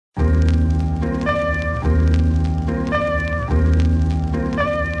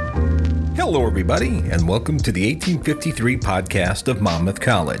Hello, everybody, and welcome to the 1853 podcast of Monmouth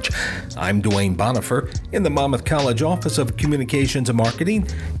College. I'm Dwayne Bonifer in the Monmouth College Office of Communications and Marketing,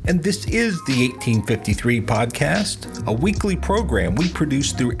 and this is the 1853 podcast, a weekly program we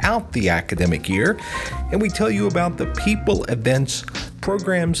produce throughout the academic year, and we tell you about the people, events,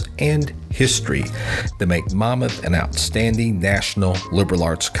 programs, and history that make Monmouth an outstanding national liberal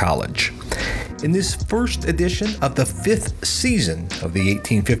arts college. In this first edition of the fifth season of the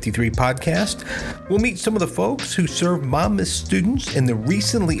 1853 podcast, we'll meet some of the folks who serve Monmouth students in the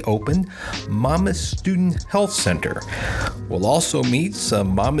recently opened Monmouth Student Health Center. We'll also meet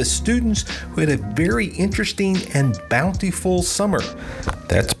some Monmouth students who had a very interesting and bountiful summer.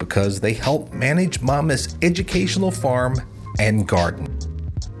 That's because they help manage Monmouth's educational farm and garden.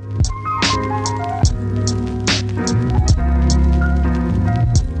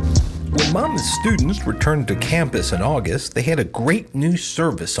 When Monmouth students returned to campus in August, they had a great new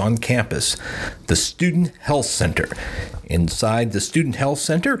service on campus, the Student Health Center. Inside the Student Health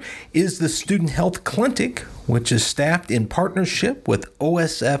Center is the Student Health Clinic, which is staffed in partnership with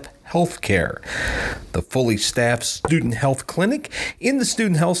OSF HealthCare. The fully staffed Student Health Clinic in the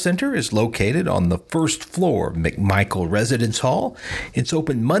Student Health Center is located on the first floor of McMichael Residence Hall. It's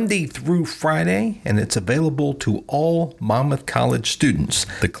open Monday through Friday, and it's available to all Monmouth College students.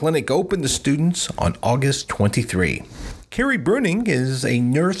 The clinic opened to students on August 23. Kari Bruening is a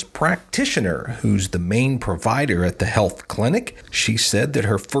nurse practitioner who's the main provider at the health clinic. She said that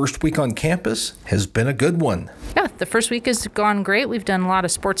her first week on campus has been a good one. Yeah, the first week has gone great. We've done a lot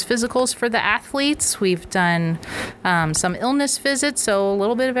of sports physicals for the athletes. We've done some illness visits, so a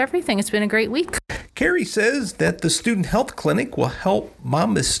little bit of everything. It's been a great week. Kari says that the Student Health Clinic will help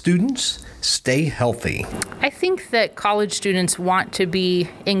Monmouth students stay healthy. I think that college students want to be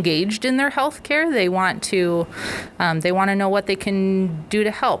engaged in their health care. They want to know what they can do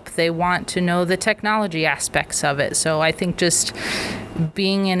to help. They want to know the technology aspects of it. So I think just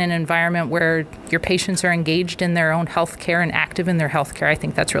being in an environment where your patients are engaged in their own health care and active in their health care, I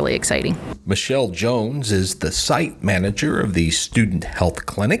think that's really exciting. Michelle Jones is the site manager of the Student Health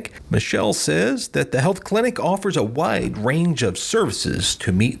Clinic. Michelle says that the health clinic offers a wide range of services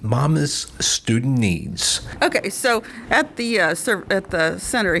to meet Monmouth's student needs. Okay, so at the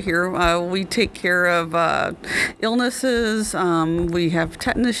center here, we take care of illnesses. We have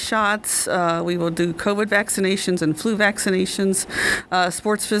tetanus shots. We will do COVID vaccinations and flu vaccinations,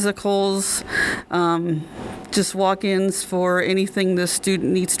 sports physicals, just walk-ins for anything the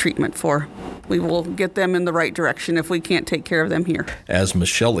student needs treatment for. We will get them in the right direction if we can't take care of them here. As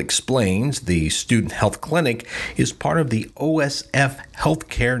Michelle explains, the Student Health Clinic is part of the OSF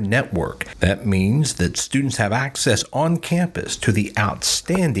HealthCare network. That means that students have access on campus to the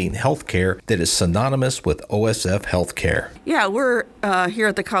outstanding health care that is synonymous with OSF HealthCare. Yeah, we're here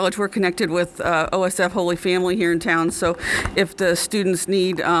at the college. We're connected with OSF Holy Family here in town. So if the students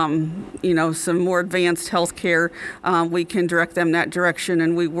need, some more advanced health care, we can direct them that direction,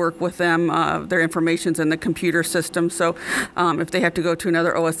 and we work with them. Their information's in the computer system. So if they have to go to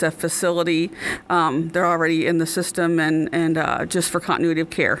another OSF facility, they're already in the system and just for continuity of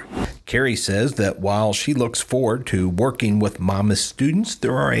care. Kari says that while she looks forward to working with Monmouth students,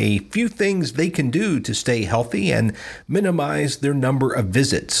 there are a few things they can do to stay healthy and minimize their number of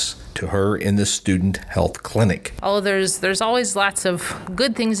visits to her in the Student Health Clinic. There's always lots of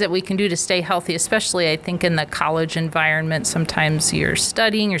good things that we can do to stay healthy, especially I think in the college environment. Sometimes you're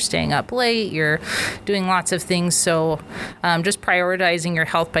studying, you're staying up late, you're doing lots of things. So just prioritizing your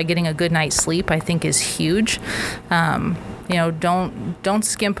health by getting a good night's sleep, I think, is huge. Don't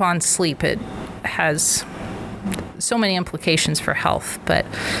skimp on sleep. It has so many implications for health, but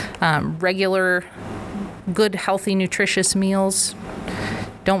regular, good, healthy, nutritious meals.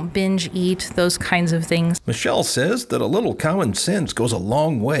 Don't binge eat, those kinds of things. Michelle says that a little common sense goes a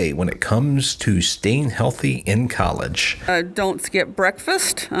long way when it comes to staying healthy in college. Don't skip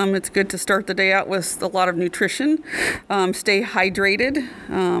breakfast. It's good to start the day out with a lot of nutrition. Stay hydrated.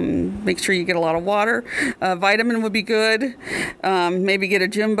 Make sure you get a lot of water. Vitamin would be good. Maybe get a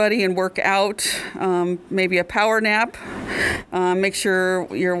gym buddy and work out. Maybe a power nap. Make sure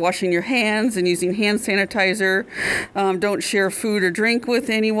you're washing your hands and using hand sanitizer. Don't share food or drink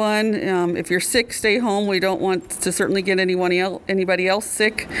with anyone. If you're sick, stay home. We don't want to certainly get anybody else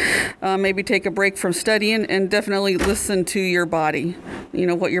sick. Maybe take a break from studying and definitely listen to your body.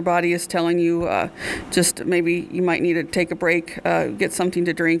 What your body is telling you. Just maybe you might need to take a break, get something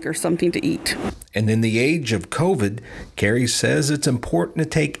to drink or something to eat. And in the age of COVID, Kari says it's important to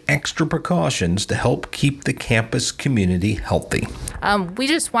take extra precautions to help keep the campus community healthy. We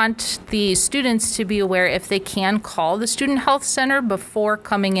just want the students to be aware if they can call the Student Health Center before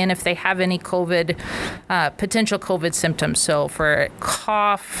coming in if they have any potential COVID symptoms. So for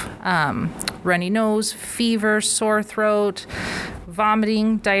cough, runny nose, fever, sore throat,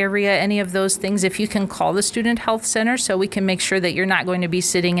 vomiting, diarrhea, any of those things, if you can call the Student Health Center so we can make sure that you're not going to be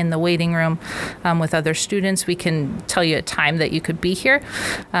sitting in the waiting room with other students. We can tell you a time that you could be here.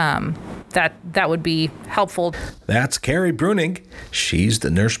 That would be helpful. That's Kari Bruening. She's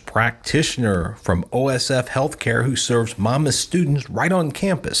the nurse practitioner from OSF HealthCare who serves Monmouth students right on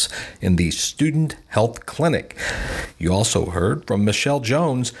campus in the Student Health Clinic. You also heard from Michelle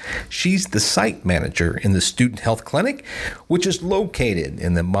Jones. She's the site manager in the Student Health Clinic, which is located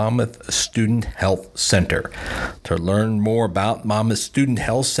in the Monmouth Student Health Center. To learn more about Monmouth Student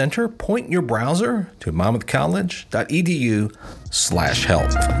Health Center, point your browser to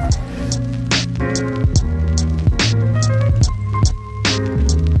monmouthcollege.edu/health.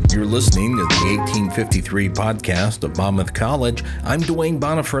 You're listening to the 1853 podcast of Monmouth College. I'm Dwayne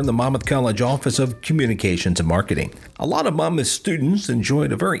Bonifer in the Monmouth College Office of Communications and Marketing. A lot of Monmouth students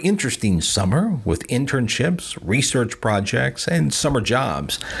enjoyed a very interesting summer with internships, research projects, and summer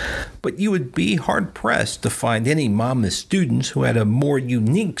jobs. But you would be hard-pressed to find any Monmouth students who had a more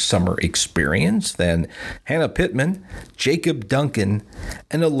unique summer experience than Hannah Pittman, Jacob Duncan,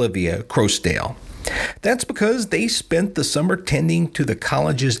 and Olivia Croasdale. That's because they spent the summer tending to the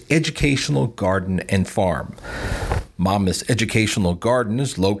college's educational garden and farm. Monmouth's educational garden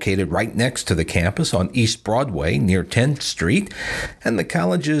is located right next to the campus on East Broadway near 10th Street, and the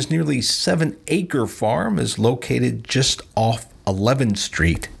college's nearly 7-acre farm is located just off 11th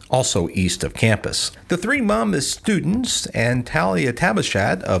Street, also east of campus. The three Monmouth students and Talia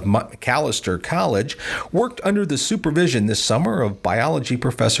Tabashat of McAllister College worked under the supervision this summer of biology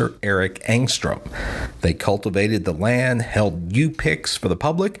professor Eric Angstrom. They cultivated the land, held U-picks for the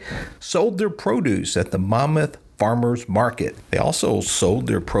public, sold their produce at the Monmouth Farmers Market. They also sold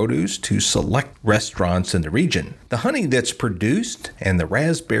their produce to select restaurants in the region. The honey that's produced and the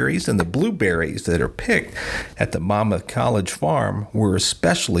raspberries and the blueberries that are picked at the Monmouth College farm were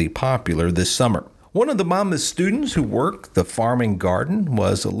especially popular this summer. One of the Monmouth students who worked the farm and garden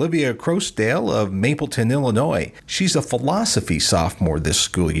was Olivia Croasdale of Mapleton, Illinois. She's a philosophy sophomore this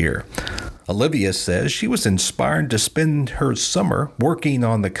school year. Olivia says she was inspired to spend her summer working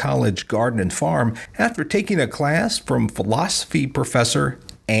on the college garden and farm after taking a class from philosophy professor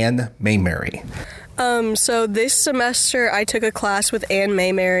Anne Maymary. So this semester I took a class with Anne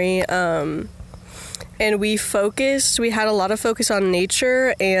Maymary, and we had a lot of focus on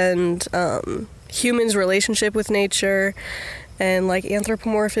nature and humans' relationship with nature and like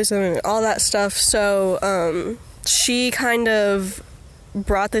anthropomorphism and all that stuff. So she kind of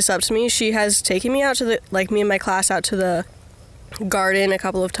brought this up to me. She has taken me out to me and my class out to the garden a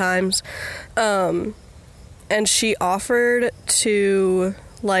couple of times, and she offered to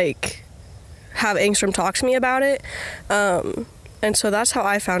have Angstrom talk to me about it, and so that's how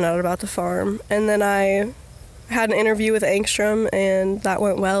I found out about the farm. And then I had an interview with Angstrom, and that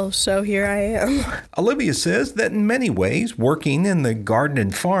went well, so here I am. Olivia says that in many ways, working in the garden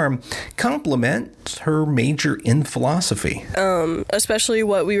and farm complements her major in philosophy. Especially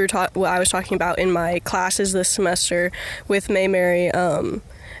what I was talking about in my classes this semester with Maymary.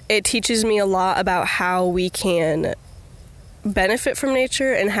 It teaches me a lot about how we can benefit from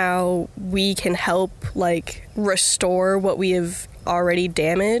nature and how we can help restore what we have already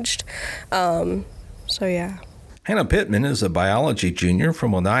damaged. So yeah. Hannah Pittman is a biology junior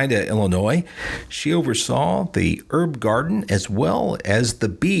from Oneida, Illinois. She oversaw the herb garden as well as the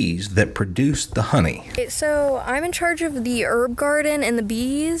bees that produce the honey. So I'm in charge of the herb garden and the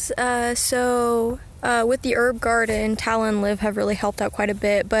bees. With the herb garden, Tala and Liv have really helped out quite a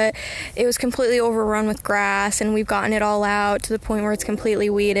bit, but it was completely overrun with grass, and we've gotten it all out to the point where it's completely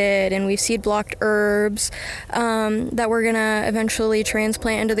weeded, and we've seed-blocked herbs that we're going to eventually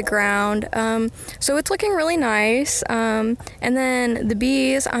transplant into the ground. So it's looking really nice. And then the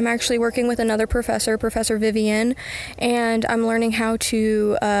bees, I'm actually working with another professor, Professor Vivian, and I'm learning how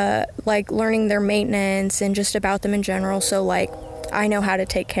to, learning their maintenance and just about them in general, so I know how to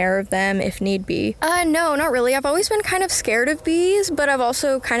take care of them if need be. No, not really. I've always been kind of scared of bees, but I've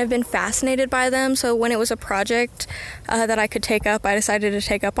also kind of been fascinated by them. So when it was a project that I could take up, I decided to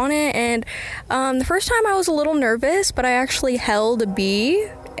take up on it. And the first time I was a little nervous, but I actually held a bee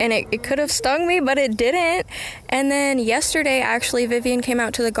and it could have stung me, but it didn't. And then yesterday, actually, Vivian came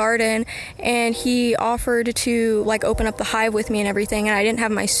out to the garden, and he offered to like open up the hive with me and everything, and I didn't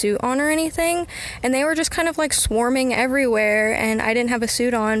have my suit on or anything, and they were just kind of like swarming everywhere, and I didn't have a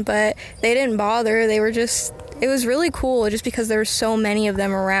suit on, but they didn't bother. They were just, it was really cool just because there were so many of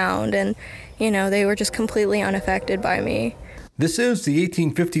them around, and they were just completely unaffected by me. This is the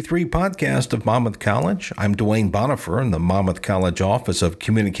 1853 podcast of Monmouth College. I'm Dwayne Bonifer in the Monmouth College Office of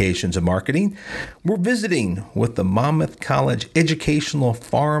Communications and Marketing. We're visiting with the Monmouth College Educational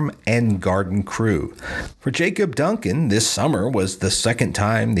Farm and Garden crew. For Jacob Duncan, this summer was the second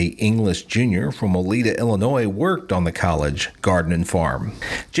time the English junior from Oneida, Illinois worked on the college garden and farm.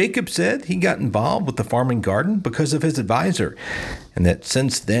 Jacob said he got involved with the farm and garden because of his advisor, and that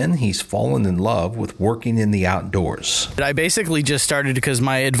since then he's fallen in love with working in the outdoors. I basically just started because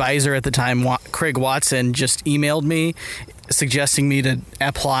my advisor at the time, Craig Watson, just emailed me suggesting me to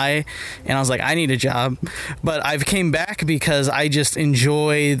apply, and I was like, I need a job. But I've came back because I just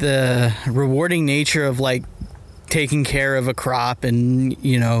enjoy the rewarding nature of like taking care of a crop and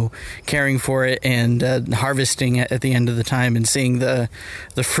caring for it and harvesting it at the end of the time and seeing the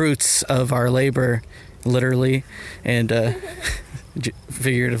fruits of our labor, literally and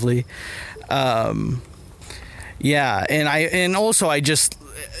figuratively. And also I just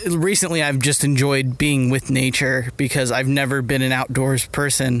recently I've just enjoyed being with nature because I've never been an outdoors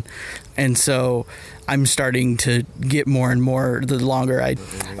person, and so I'm starting to get more and more the longer I've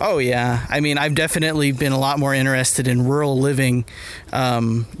definitely been a lot more interested in rural living,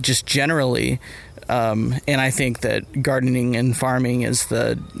 just generally, and I think that gardening and farming is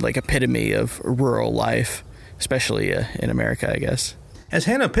the epitome of rural life, especially in America, I guess. As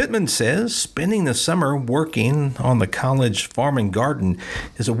Hannah Pittman says, spending the summer working on the college farm and garden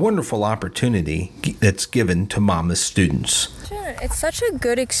is a wonderful opportunity that's given to Monmouth students. It's such a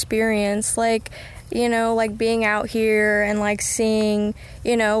good experience, being out here and seeing,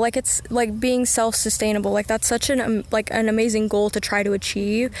 it's like being self-sustainable. That's such an amazing goal to try to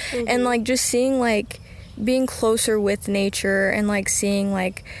achieve. Mm-hmm. And just seeing being closer with nature and seeing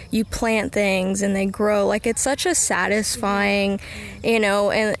you plant things and they grow, it's such a satisfying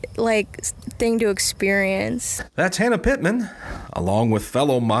and thing to experience. That's Hannah Pittman, along with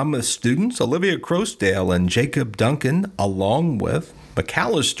fellow Monmouth students Olivia Croasdale and Jacob Duncan, along with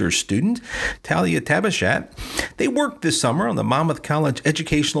McAllister student Talia Tabashat. They worked this summer on the Monmouth College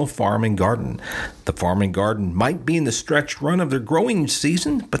Educational Farm and Garden. The farm and garden might be in the stretched run of their growing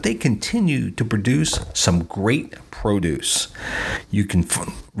season, but they continue to produce some great produce. You can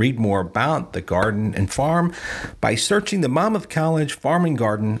read more about the garden and farm by searching the Monmouth College Farm and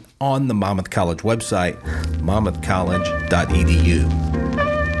Garden on the Monmouth College website,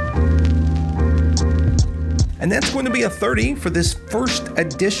 monmouthcollege.edu. And that's going to be a 30 for this first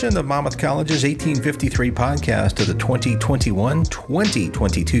edition of Monmouth College's 1853 podcast of the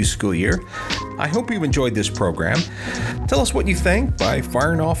 2021-2022 school year. I hope you've enjoyed this program. Tell us what you think by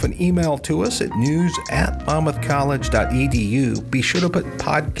firing off an email to us at news@monmouthcollege.edu. Be sure to put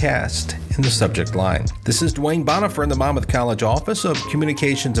podcast in the subject line. This is Dwayne Bonifer in the Monmouth College Office of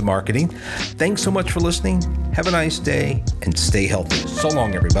Communications and Marketing. Thanks so much for listening. Have a nice day and stay healthy. So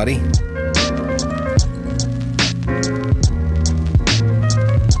long, everybody.